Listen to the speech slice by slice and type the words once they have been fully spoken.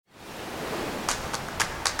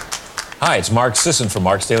Hi, it's Mark Sisson from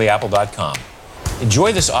marksdailyapple.com.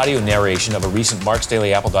 Enjoy this audio narration of a recent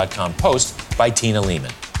marksdailyapple.com post by Tina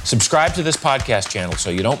Leaman. Subscribe to this podcast channel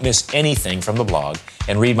so you don't miss anything from the blog,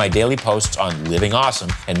 and read my daily posts on living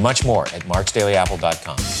awesome and much more at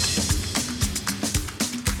marksdailyapple.com.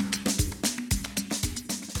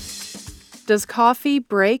 Does coffee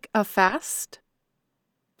break a fast?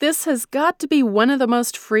 This has got to be one of the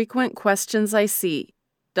most frequent questions I see.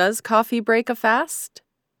 Does coffee break a fast?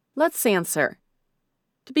 Let's answer.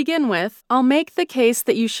 To begin with, I'll make the case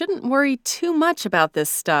that you shouldn't worry too much about this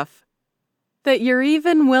stuff. That you're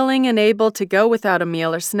even willing and able to go without a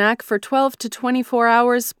meal or snack for 12 to 24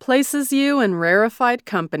 hours places you in rarefied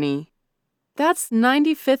company. That's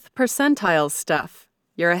 95th percentile stuff.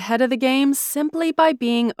 You're ahead of the game simply by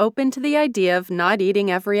being open to the idea of not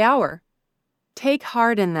eating every hour. Take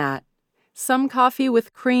heart in that. Some coffee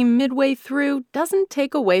with cream midway through doesn't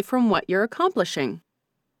take away from what you're accomplishing.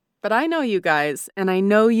 But I know you guys, and I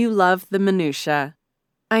know you love the minutia.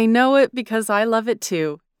 I know it because I love it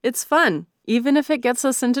too. It's fun, even if it gets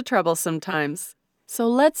us into trouble sometimes. So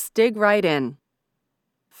let's dig right in.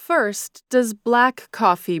 First, does black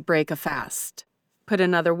coffee break a fast? Put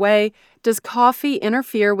another way, does coffee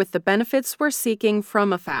interfere with the benefits we're seeking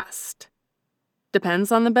from a fast?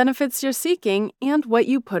 Depends on the benefits you're seeking and what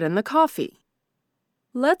you put in the coffee.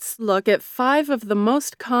 Let's look at 5 of the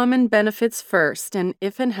most common benefits first and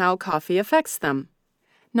if and how coffee affects them.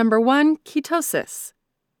 Number 1, ketosis.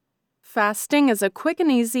 Fasting is a quick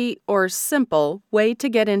and easy, or simple, way to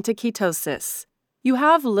get into ketosis. You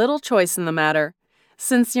have little choice in the matter.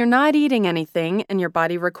 Since you're not eating anything and your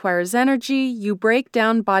body requires energy, you break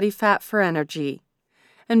down body fat for energy.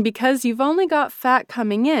 And because you've only got fat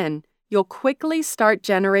coming in, you'll quickly start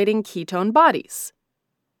generating ketone bodies.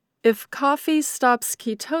 If coffee stops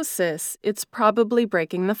ketosis, it's probably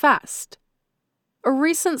breaking the fast. A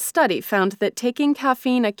recent study found that taking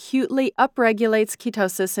caffeine acutely upregulates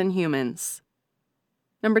ketosis in humans.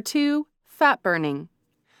 Number 2, fat burning.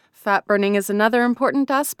 Fat burning is another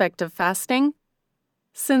important aspect of fasting.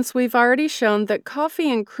 Since we've already shown that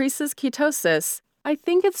coffee increases ketosis, I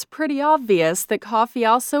think it's pretty obvious that coffee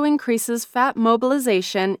also increases fat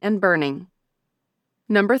mobilization and burning.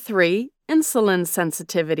 Number 3, insulin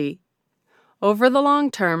sensitivity. Over the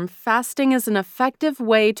long term, fasting is an effective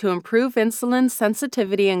way to improve insulin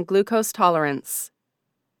sensitivity and glucose tolerance.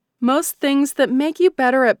 Most things that make you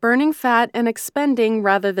better at burning fat and expending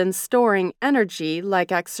rather than storing energy,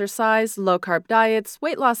 like exercise, low-carb diets,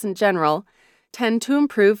 weight loss in general, tend to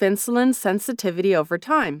improve insulin sensitivity over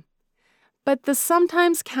time. But the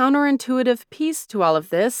sometimes counterintuitive piece to all of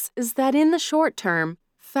this is that in the short term,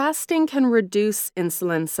 fasting can reduce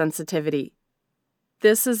insulin sensitivity.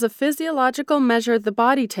 This is a physiological measure the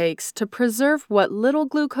body takes to preserve what little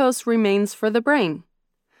glucose remains for the brain.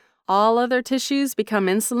 All other tissues become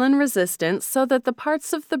insulin resistant so that the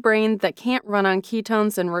parts of the brain that can't run on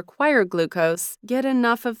ketones and require glucose get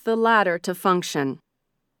enough of the latter to function.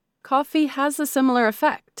 Coffee has a similar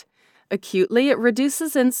effect. Acutely, it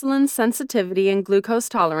reduces insulin sensitivity and glucose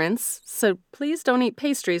tolerance, so please don't eat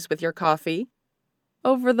pastries with your coffee.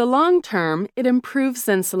 Over the long term, it improves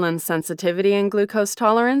insulin sensitivity and glucose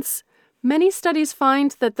tolerance. Many studies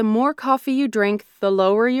find that the more coffee you drink, the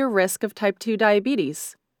lower your risk of type 2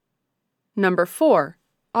 diabetes. Number 4,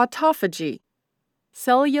 autophagy.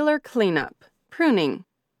 Cellular cleanup, pruning.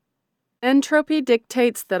 Entropy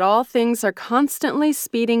dictates that all things are constantly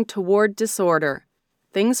speeding toward disorder.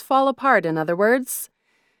 Things fall apart, in other words.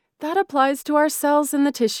 That applies to our cells and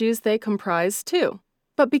the tissues they comprise, too.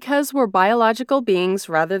 But because we're biological beings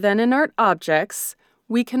rather than inert objects,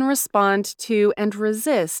 we can respond to and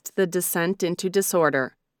resist the descent into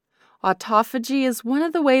disorder. Autophagy is one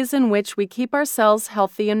of the ways in which we keep our cells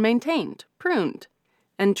healthy and maintained, pruned,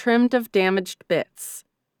 and trimmed of damaged bits.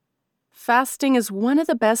 Fasting is one of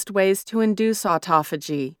the best ways to induce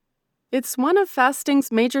autophagy. It's one of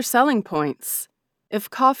fasting's major selling points. If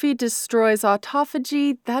coffee destroys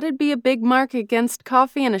autophagy, that'd be a big mark against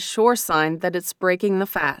coffee and a sure sign that it's breaking the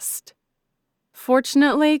fast.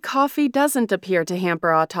 Fortunately, coffee doesn't appear to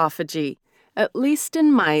hamper autophagy. At least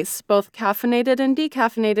in mice, both caffeinated and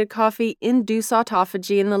decaffeinated coffee induce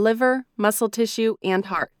autophagy in the liver, muscle tissue, and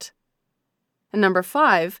heart. And number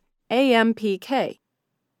 5, AMPK.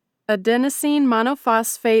 Adenosine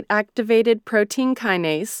monophosphate activated protein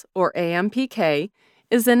kinase, or AMPK,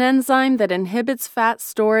 is an enzyme that inhibits fat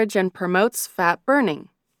storage and promotes fat burning.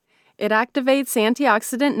 It activates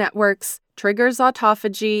antioxidant networks, triggers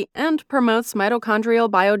autophagy, and promotes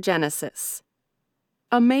mitochondrial biogenesis.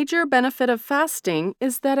 A major benefit of fasting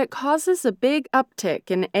is that it causes a big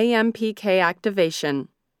uptick in AMPK activation.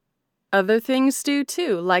 Other things do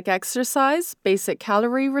too, like exercise, basic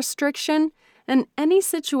calorie restriction, and any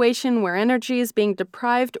situation where energy is being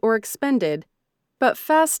deprived or expended. But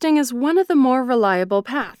fasting is one of the more reliable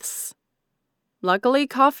paths. Luckily,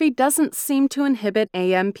 coffee doesn't seem to inhibit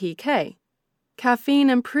AMPK. Caffeine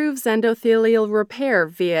improves endothelial repair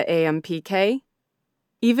via AMPK.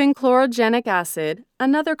 Even chlorogenic acid,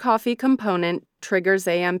 another coffee component, triggers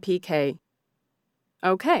AMPK.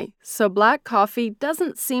 Okay, so black coffee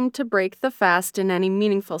doesn't seem to break the fast in any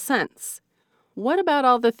meaningful sense. What about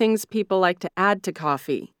all the things people like to add to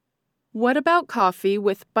coffee? What about coffee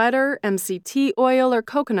with butter, MCT oil, or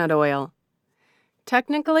coconut oil?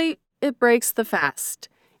 Technically, it breaks the fast.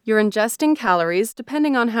 You're ingesting calories.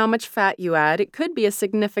 Depending on how much fat you add, it could be a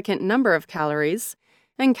significant number of calories,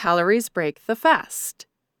 and calories break the fast.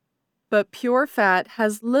 But pure fat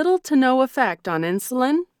has little to no effect on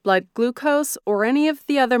insulin, blood glucose, or any of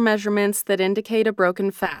the other measurements that indicate a broken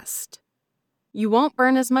fast. You won't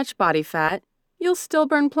burn as much body fat. You'll still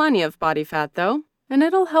burn plenty of body fat, though, and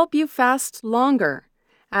it'll help you fast longer.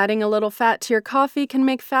 Adding a little fat to your coffee can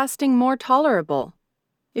make fasting more tolerable.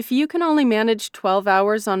 If you can only manage 12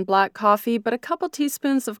 hours on black coffee, but a couple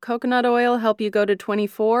teaspoons of coconut oil help you go to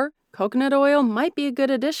 24, coconut oil might be a good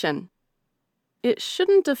addition. It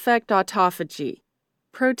shouldn't affect autophagy.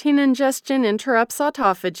 Protein ingestion interrupts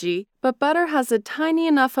autophagy, but butter has a tiny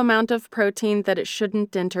enough amount of protein that it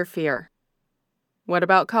shouldn't interfere. What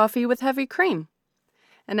about coffee with heavy cream?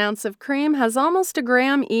 An ounce of cream has almost a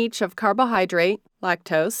gram each of carbohydrate,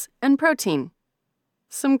 lactose, and protein.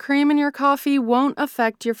 Some cream in your coffee won't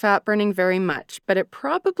affect your fat burning very much, but it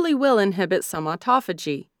probably will inhibit some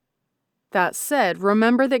autophagy. That said,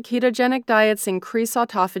 remember that ketogenic diets increase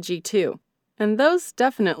autophagy too, and those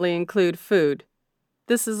definitely include food.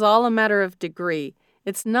 This is all a matter of degree.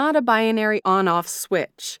 It's not a binary on-off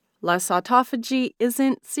switch. Less autophagy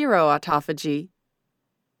isn't zero autophagy.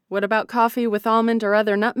 What about coffee with almond or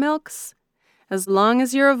other nut milks? As long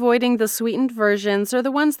as you're avoiding the sweetened versions or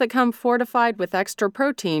the ones that come fortified with extra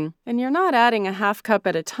protein, and you're not adding a half cup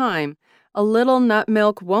at a time, a little nut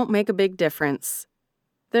milk won't make a big difference.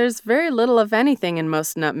 There's very little of anything in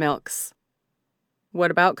most nut milks.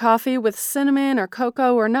 What about coffee with cinnamon or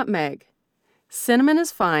cocoa or nutmeg? Cinnamon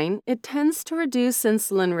is fine. It tends to reduce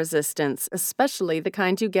insulin resistance, especially the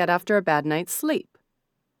kind you get after a bad night's sleep.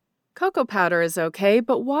 Cocoa powder is okay,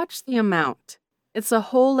 but watch the amount. It's a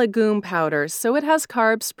whole legume powder, so it has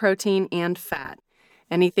carbs, protein, and fat.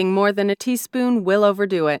 Anything more than a teaspoon will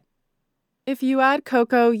overdo it. If you add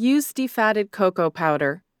cocoa, use defatted cocoa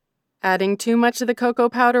powder. Adding too much of the cocoa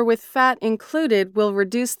powder with fat included will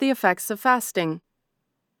reduce the effects of fasting.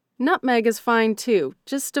 Nutmeg is fine too,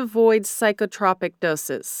 just avoid psychotropic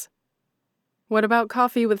doses. What about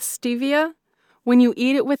coffee with stevia? When you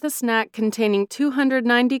eat it with a snack containing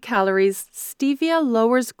 290 calories, stevia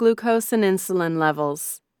lowers glucose and insulin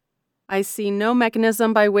levels. I see no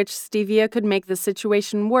mechanism by which stevia could make the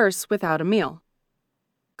situation worse without a meal.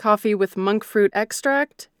 Coffee with monk fruit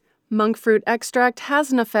extract? Monk fruit extract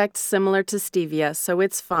has an effect similar to stevia, so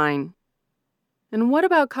it's fine. And what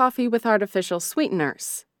about coffee with artificial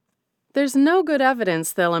sweeteners? There's no good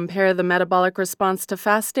evidence they'll impair the metabolic response to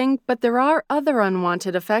fasting, but there are other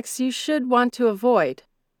unwanted effects you should want to avoid.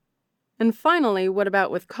 And finally, what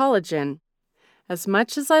about with collagen? As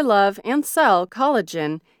much as I love and sell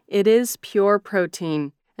collagen, it is pure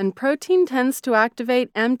protein, and protein tends to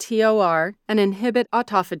activate mTOR and inhibit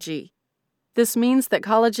autophagy. This means that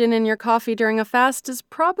collagen in your coffee during a fast is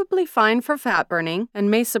probably fine for fat burning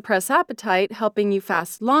and may suppress appetite, helping you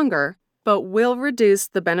fast longer, but will reduce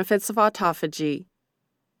the benefits of autophagy.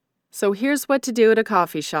 So here's what to do at a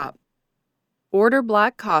coffee shop. Order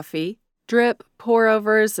black coffee, drip,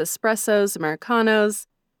 pour-overs, espressos, Americanos.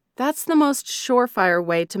 That's the most surefire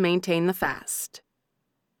way to maintain the fast.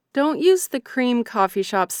 Don't use the cream coffee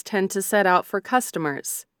shops tend to set out for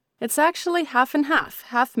customers. It's actually half and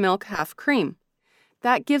half milk, half cream.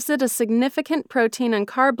 That gives it a significant protein and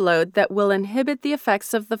carb load that will inhibit the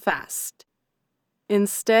effects of the fast.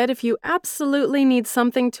 Instead, if you absolutely need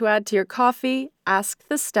something to add to your coffee, ask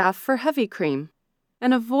the staff for heavy cream.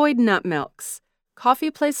 And avoid nut milks. Coffee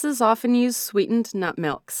places often use sweetened nut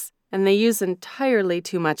milks, and they use entirely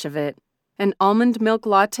too much of it. An almond milk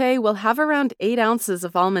latte will have around 8 ounces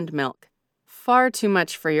of almond milk. Far too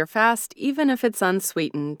much for your fast, even if it's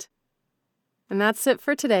unsweetened. And that's it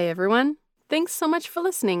for today, everyone. Thanks so much for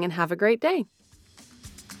listening and have a great day.